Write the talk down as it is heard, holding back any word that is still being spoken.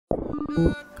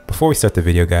Before we start the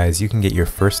video, guys, you can get your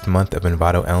first month of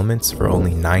Envato Elements for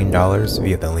only $9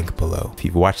 via the link below. If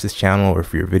you've watched this channel or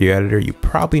if you're a video editor, you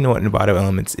probably know what Envato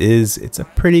Elements is. It's a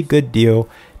pretty good deal.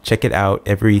 Check it out.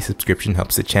 Every subscription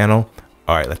helps the channel.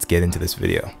 All right, let's get into this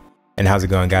video. And how's it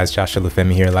going, guys? Josh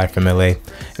Olufemii here, live from LA.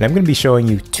 And I'm going to be showing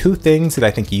you two things that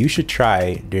I think you should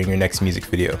try during your next music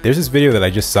video. There's this video that I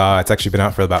just saw. It's actually been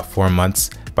out for about 4 months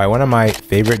by one of my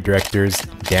favorite directors,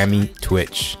 Dammy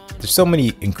Twitch. There's so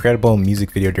many incredible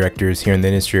music video directors here in the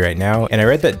industry right now, and I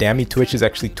read that Dammy Twitch is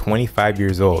actually 25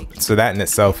 years old, so that in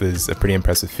itself is a pretty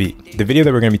impressive feat. The video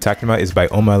that we're going to be talking about is by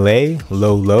Omah Lay,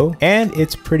 Lolo, and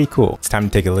it's pretty cool. It's time to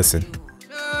take a listen.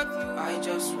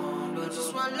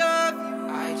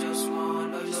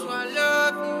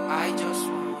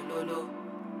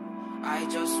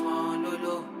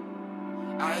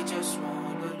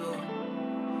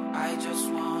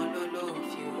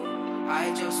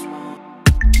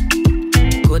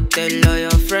 Go tell all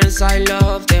your friends I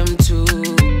love them too.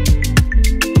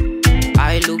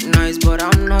 I look nice, but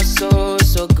I'm not so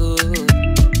good.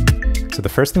 So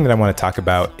the first thing that I want to talk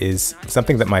about is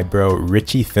something that my bro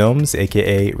Richie Films,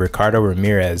 aka Ricardo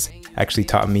Ramirez, actually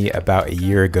taught me about a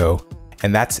year ago,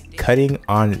 and that's cutting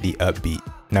on the upbeat.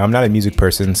 Now, I'm not a music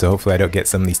person, so hopefully I don't get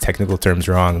some of these technical terms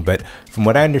wrong, but from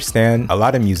what I understand, a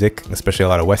lot of music, especially a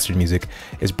lot of Western music,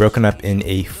 is broken up in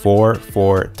a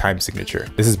 4/4 time signature.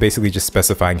 This is basically just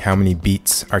specifying how many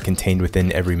beats are contained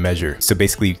within every measure. So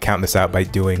basically you count this out by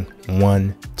doing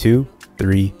 1, 2,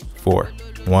 3, 4.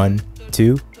 1,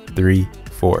 2, 3,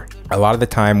 4. A lot of the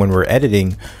time when we're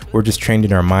editing, we're just trained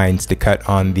in our minds to cut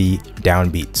on the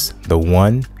downbeats, the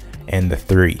 1 and the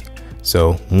 3.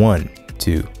 So 1,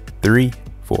 2, 3,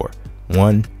 4.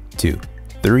 1, 2,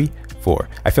 3, 4.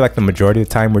 I feel like the majority of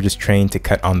the time we're just trained to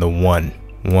cut on the 1.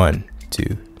 1,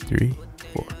 2, 3,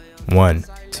 4. 1,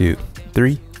 2,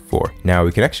 3, 4. Now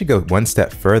we can actually go one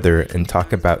step further and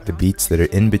talk about the beats that are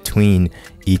in between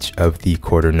each of the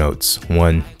quarter notes.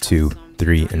 1, 2,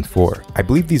 3, and 4. I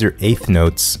believe these are eighth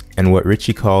notes and what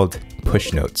Richie called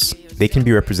push notes. They can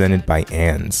be represented by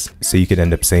ands. So you could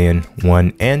end up saying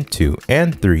 1 and 2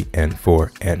 and 3 and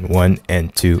 4 and 1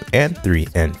 and 2 and 3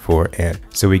 and 4 and.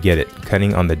 So we get it.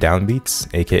 Cutting on the downbeats,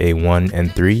 aka 1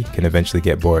 and 3, can eventually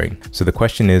get boring. So the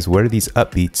question is, what are these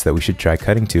upbeats that we should try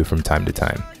cutting to from time to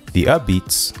time? The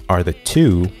upbeats are the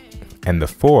 2 and the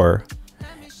 4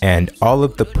 and all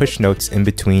of the push notes in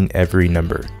between every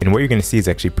number. And what you're gonna see is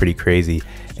actually pretty crazy,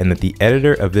 and that the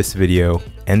editor of this video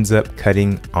ends up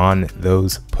cutting on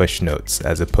those push notes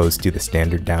as opposed to the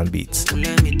standard downbeats.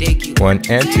 1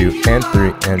 and 2 and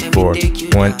 3 and 4.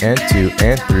 1 and 2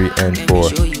 and 3 and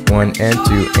 4. 1 and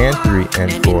 2 and 3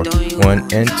 and 4.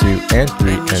 1 and 2 and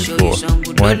 3 and 4.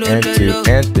 1 and 2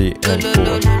 and 3 and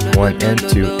 4. 1 and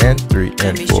 2 and 3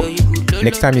 and 4.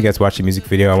 Next time you guys watch a music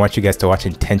video, I want you guys to watch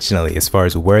intentionally as far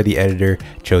as where the editor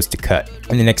chose to cut.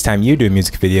 And the next time you do a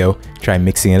music video, try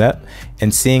mixing it up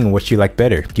and seeing what you like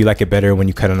better. Do you like it better when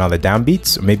you cut on all the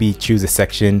downbeats? Or maybe choose a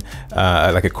section,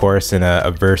 like a chorus and a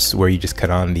verse where you just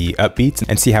cut on the upbeats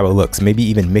and see how it looks. Maybe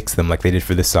even mix them like they did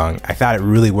for this song. I thought it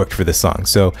really worked for this song.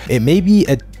 So it may be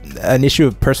an issue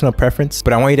of personal preference,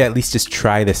 but I want you to at least just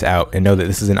try this out and know that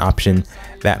this is an option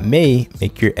that may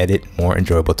make your edit more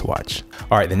enjoyable to watch.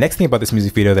 All right, the next thing about this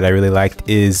music video that I really liked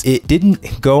is it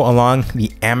didn't go along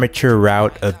the amateur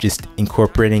route of just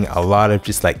incorporating a lot of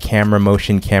just like camera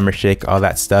motion, camera shake, all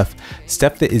that stuff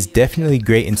that is definitely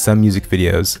great in some music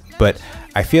videos, but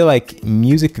I feel like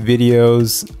music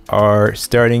videos are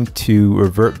starting to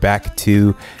revert back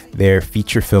to their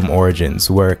feature film origins,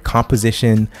 where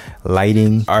composition,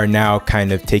 lighting are now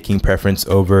kind of taking preference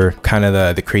over kind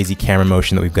of the crazy camera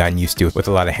motion that we've gotten used to with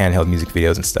a lot of handheld music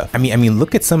videos and stuff. I mean,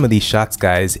 look at some of these shots,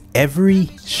 guys. Every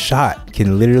shot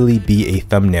can literally be a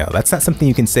thumbnail. That's not something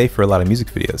you can say for a lot of music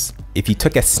videos. If you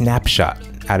took a snapshot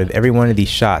out of every one of these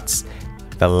shots,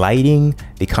 the lighting,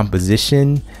 the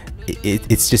composition,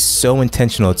 it's just so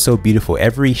intentional. It's so beautiful.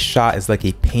 Every shot is like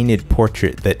a painted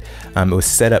portrait that it was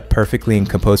set up perfectly and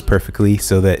composed perfectly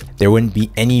so that there wouldn't be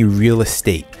any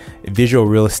visual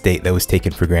real estate that was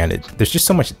taken for granted. There's just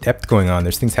so much depth going on.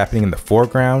 There's things happening in the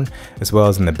foreground as well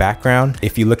as in the background.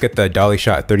 If you look at the dolly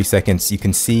shot at 30 seconds, you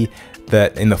can see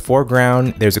that in the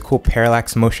foreground, there's a cool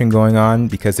parallax motion going on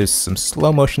because there's some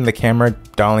slow motion of the camera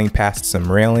dollying past some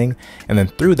railing. And then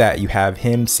through that, you have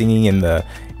him singing in the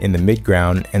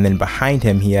midground. And then behind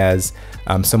him, he has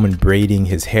someone braiding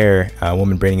his hair, a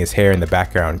woman braiding his hair in the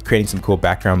background, creating some cool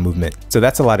background movement. So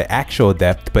that's a lot of actual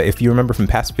depth, but if you remember from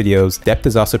past videos, depth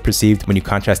is also perceived when you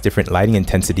contrast different lighting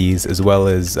intensities as well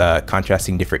as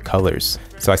contrasting different colors.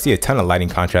 So I see a ton of lighting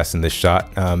contrast in this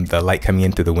shot. The light coming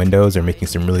in through the windows are making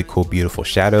some really cool, beautiful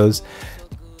shadows.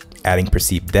 adding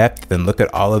perceived depth. Then look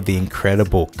at all of the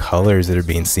incredible colors that are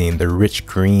being seen, the rich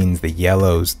greens, the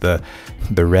yellows, the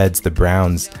reds, the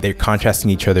browns. They're contrasting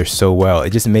each other so well.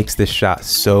 It just makes this shot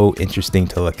so interesting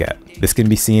to look at. This can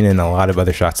be seen in a lot of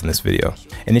other shots in this video.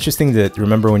 And interesting to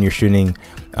remember when you're shooting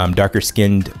darker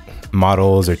skinned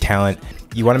models or talent,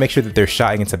 you want to make sure that they're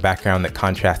shot against a background that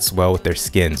contrasts well with their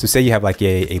skin. So say you have like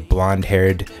a blonde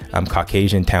haired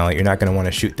Caucasian talent, you're not going to want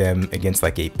to shoot them against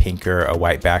like a pink or a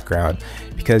white background,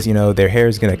 because you know their hair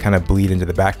is going to kind of bleed into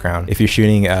the background. If you're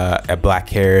shooting a black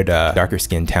haired darker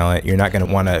skinned talent, you're not going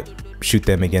to want to shoot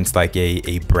them against like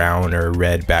a brown or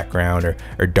red background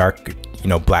or dark, you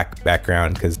know, black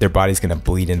background, because their body's going to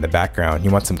bleed in the background.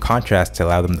 You want some contrast to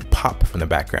allow them to pop from the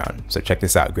background. So check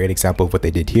this out, great example of what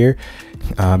they did here.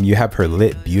 You have her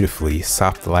lit beautifully,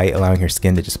 soft light allowing her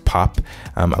skin to just pop.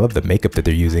 I love the makeup that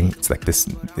they're using. It's like this,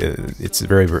 it's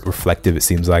very reflective, it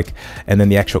seems like. And then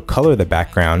the actual color of the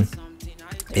background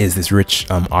is this rich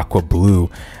aqua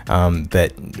blue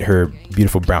that her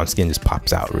beautiful brown skin just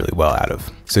pops out really well out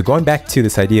of. So going back to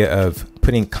this idea of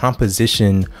putting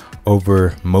composition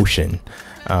over motion,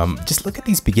 just look at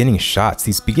these beginning shots.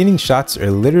 These beginning shots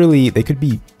are literally, they could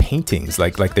be paintings.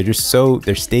 Like they're just so,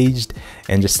 they're staged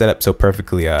and just set up so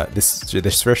perfectly.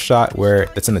 This first shot where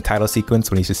that's in the title sequence,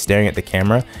 when he's just staring at the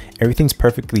camera, everything's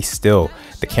perfectly still.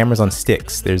 The camera's on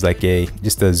sticks. There's like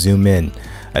just a zoom in,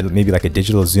 maybe like a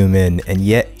digital zoom in, and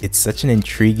yet it's such an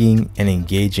intriguing and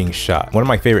engaging shot. One of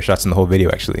my favorite shots in the whole video,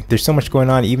 actually. There's so much going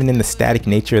on, even in the static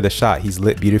nature of the shot. He's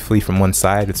lit beautifully from one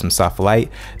side with some soft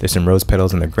light. There's some rose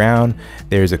petals on the ground.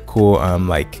 There's a cool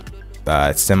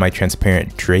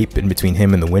semi-transparent drape in between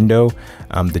him and the window.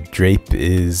 The drape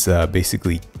is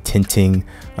basically tinting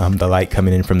the light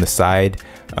coming in from the side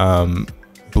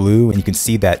blue, and you can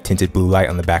see that tinted blue light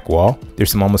on the back wall.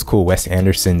 There's some almost cool Wes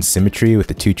Anderson symmetry with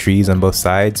the two trees on both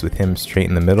sides with him straight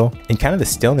in the middle. And kind of the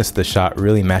stillness of the shot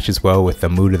really matches well with the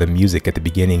mood of the music at the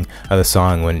beginning of the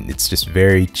song, when it's just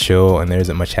very chill and there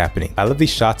isn't much happening. I love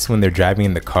these shots when they're driving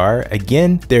in the car.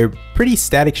 Again, they're pretty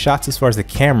static shots as far as the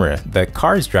camera. The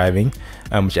car is driving,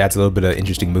 which adds a little bit of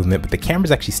interesting movement, but the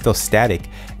camera's actually still static.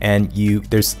 And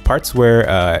there's parts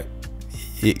where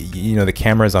you know, the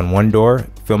camera's on one door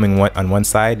filming on one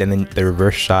side, and then the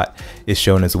reverse shot is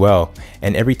shown as well.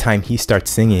 And every time he starts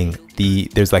singing,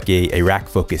 there's like a rack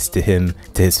focus to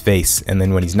his face, and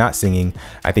then when he's not singing,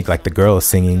 I think like the girl is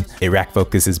singing, a rack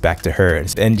focus is back to her.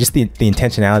 And just the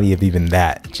intentionality of even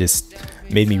that just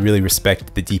made me really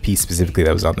respect the DP specifically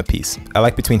that was on the piece. I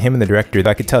like between him and the director,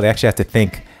 I could tell they actually have to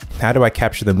think, how do I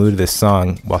capture the mood of this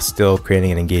song while still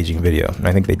creating an engaging video? And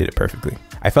I think they did it perfectly.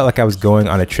 I felt like I was going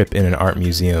on a trip in an art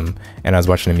museum and I was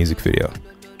watching a music video.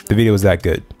 The video was that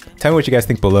good. Tell me what you guys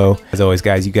think below. As always,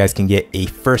 guys, you guys can get a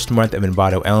first month of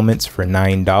Envato Elements for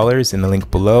 $9 in the link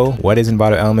below. What is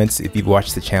Envato Elements? If you've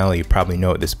watched the channel, you probably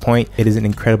know at this point. It is an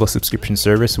incredible subscription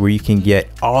service where you can get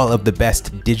all of the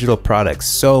best digital products,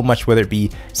 so much, whether it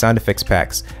be sound effects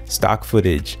packs, stock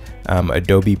footage,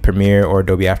 Adobe Premiere or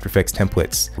Adobe After Effects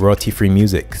templates, royalty-free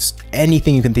music,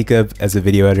 anything you can think of as a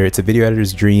video editor. It's a video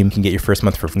editor's dream. You can get your first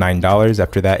month for $9.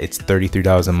 After that, it's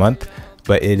 $33 a month.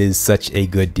 But it is such a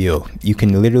good deal. You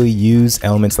can literally use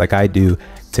Elements like I do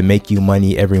to make you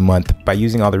money every month by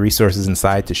using all the resources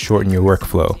inside to shorten your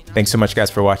workflow. Thanks so much,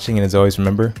 guys, for watching, and as always,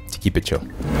 remember to keep it chill.